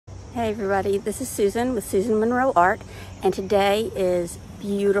Hey everybody, this is Susan with Susan Monroe Art, and today is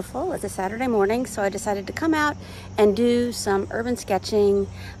beautiful. It's a Saturday morning, so I decided to come out and do some urban sketching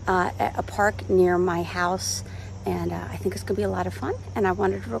at a park near my house, and I think it's gonna be a lot of fun, and I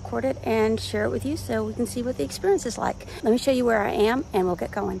wanted to record it and share it with you so we can see what the experience is like. Let me show you where I am and we'll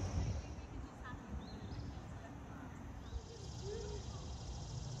get going.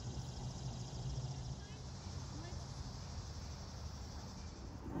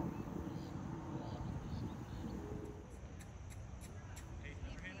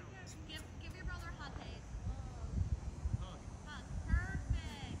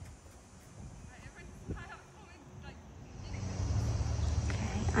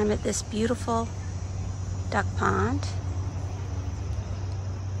 I'm at this beautiful duck pond.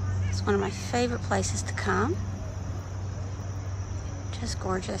 It's one of my favorite places to come. Just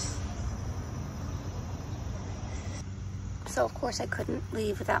gorgeous. So of course I couldn't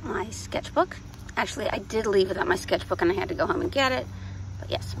leave without my sketchbook. Actually, I did leave without my sketchbook and I had to go home and get it. But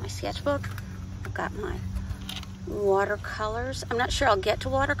yes, my sketchbook. I've got my watercolors. I'm not sure I'll get to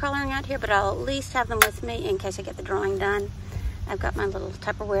watercoloring out here, but I'll at least have them with me in case I get the drawing done. I've got my little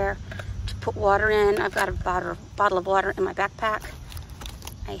Tupperware to put water in. I've got a bottle of water in my backpack.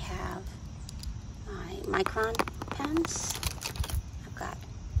 I have my micron pens. I've got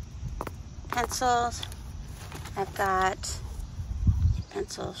pencils. I've got a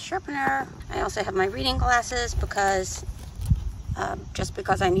pencil sharpener. I also have my reading glasses because, just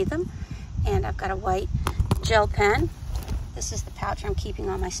because I need them. And I've got a white gel pen. This is the pouch I'm keeping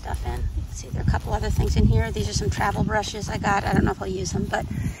all my stuff in. You can see there are a couple other things in here. These are some travel brushes I got. I don't know if I'll use them, but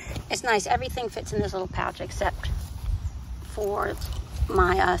it's nice. Everything fits in this little pouch except for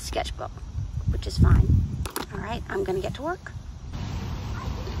my sketchbook, which is fine. All right, I'm gonna get to work.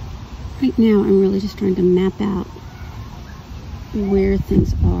 Right now, I'm really just trying to map out where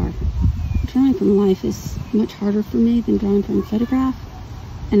things are. Drawing from life is much harder for me than drawing from a photograph,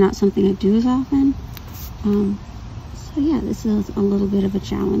 and not something I do as often. So yeah, this is a little bit of a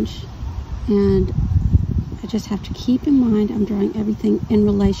challenge, and I just have to keep in mind I'm drawing everything in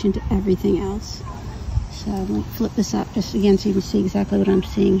relation to everything else. So I'm going to flip this up just again so you can see exactly what I'm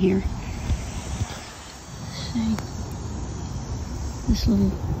seeing here. See this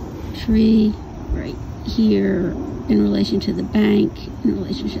little tree right here in relation to the bank, in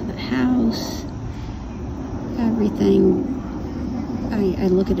relation to the house, everything. I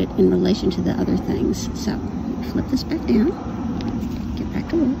look at it in relation to the other things. So flip this back down, get back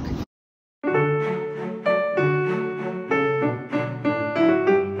to work.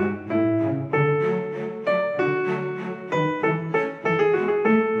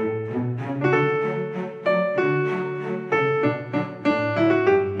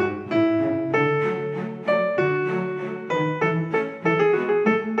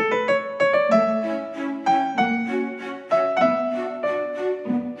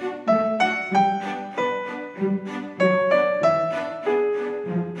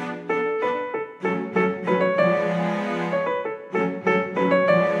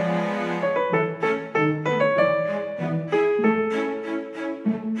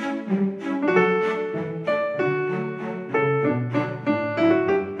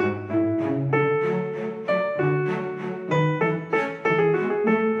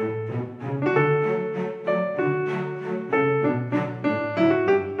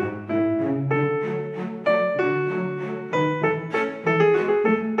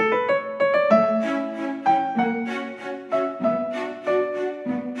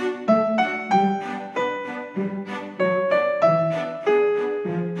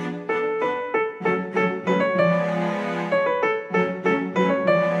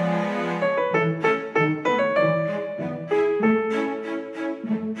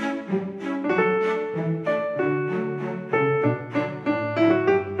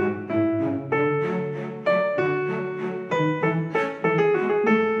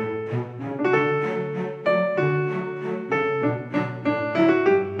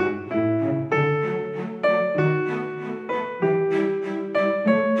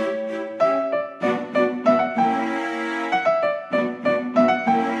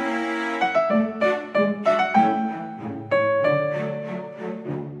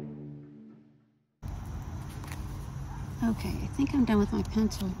 Okay, I think I'm done with my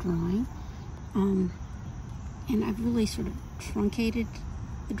pencil drawing, and I've really sort of truncated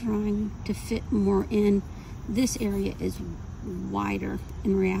the drawing to fit more in. This area is wider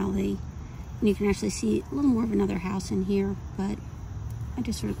in reality, and you can actually see a little more of another house in here, but I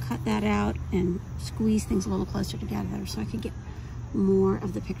just sort of cut that out and squeeze things a little closer together so I could get more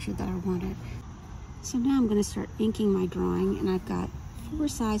of the picture that I wanted. So now I'm going to start inking my drawing, and I've got four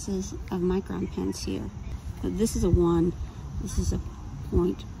sizes of micron pens here. This is a 1, this is a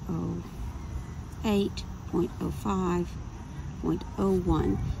 0.08, 0.05,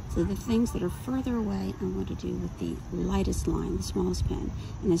 0.01. So the things that are further away, I'm going to do with the lightest line, the smallest pen.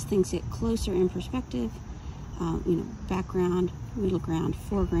 And as things get closer in perspective, you know, background, middle ground,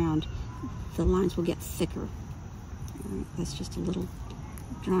 foreground, the lines will get thicker. That's just a little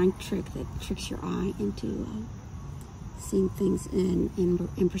drawing trick that tricks your eye into seeing things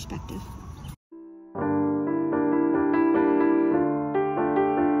in perspective.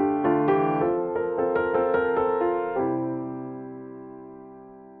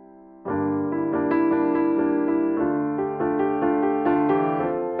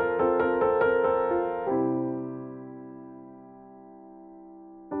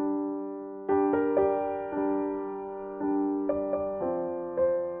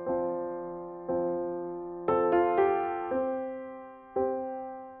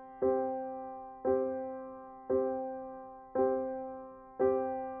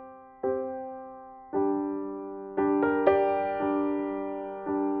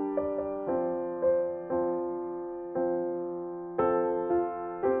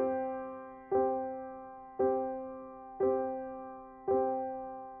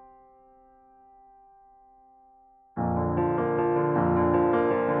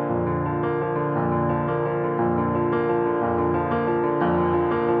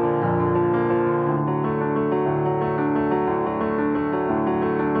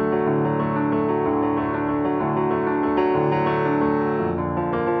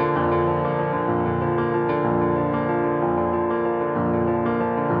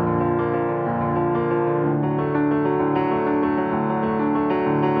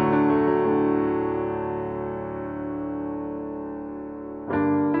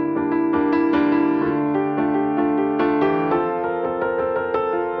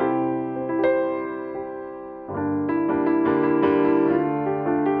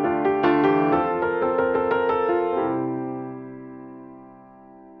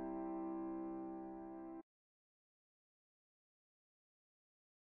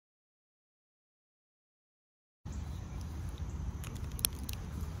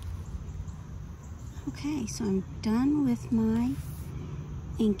 Okay, so I'm done with my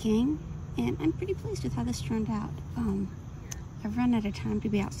inking, and I'm pretty pleased with how this turned out. I've run out of time to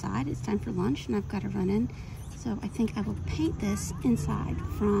be outside. It's time for lunch, and I've got to run in. So I think I will paint this inside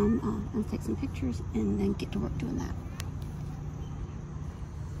from, I'll take some pictures and then get to work doing that.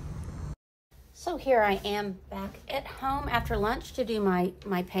 So here I am back at home after lunch to do my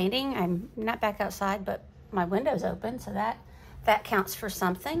painting. I'm not back outside, but my window's open, so that counts for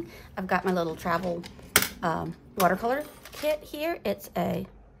something. I've got my little travel watercolor kit here. It's a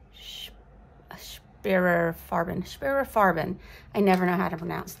Farben. I never know how to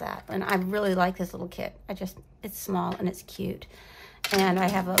pronounce that. And I really like this little kit. It's small and it's cute. And I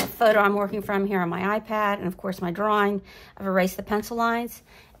have a photo I'm working from here on my iPad, and of course my drawing. I've erased the pencil lines,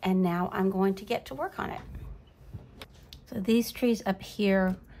 and now I'm going to get to work on it. So these trees up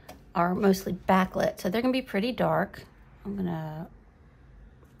here are mostly backlit, so they're gonna be pretty dark. I'm gonna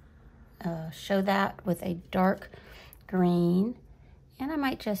show that with a dark green, and I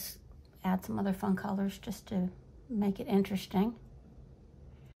might just add some other fun colors just to make it interesting.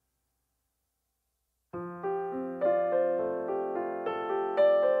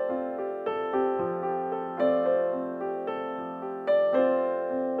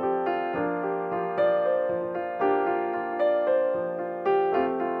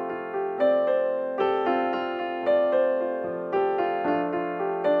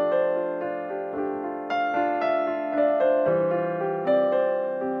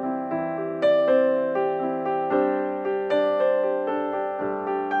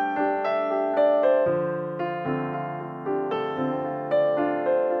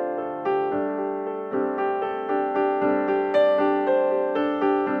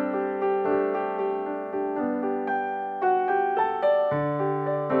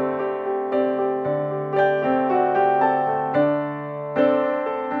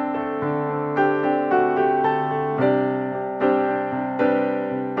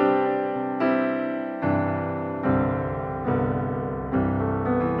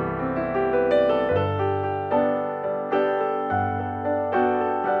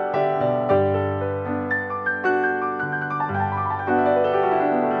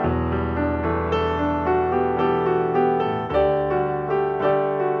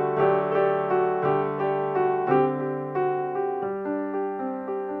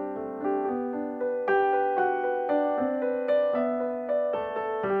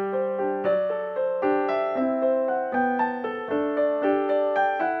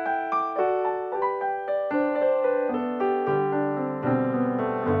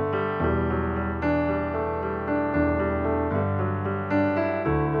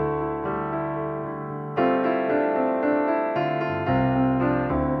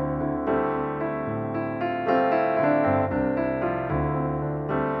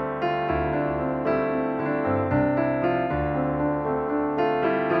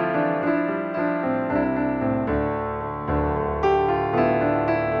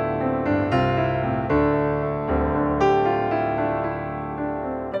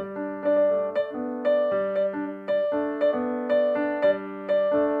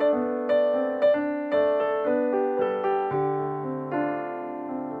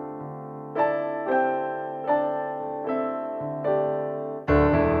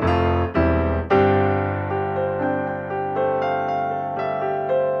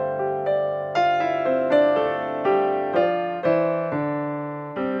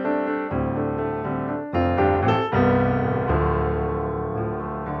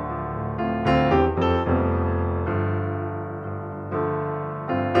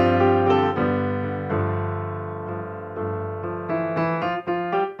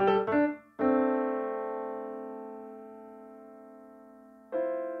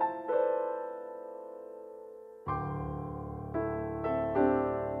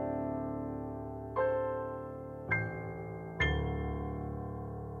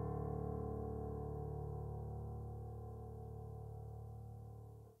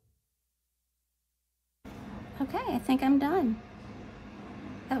 Okay, I think I'm done.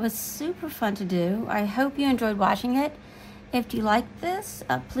 That was super fun to do. I hope you enjoyed watching it. If you liked this,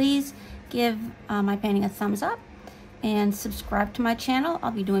 please give my painting a thumbs up and subscribe to my channel.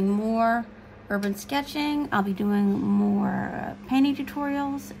 I'll be doing more urban sketching. I'll be doing more painting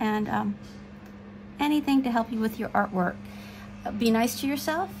tutorials and anything to help you with your artwork. Be nice to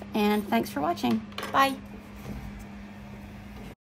yourself, and thanks for watching. Bye.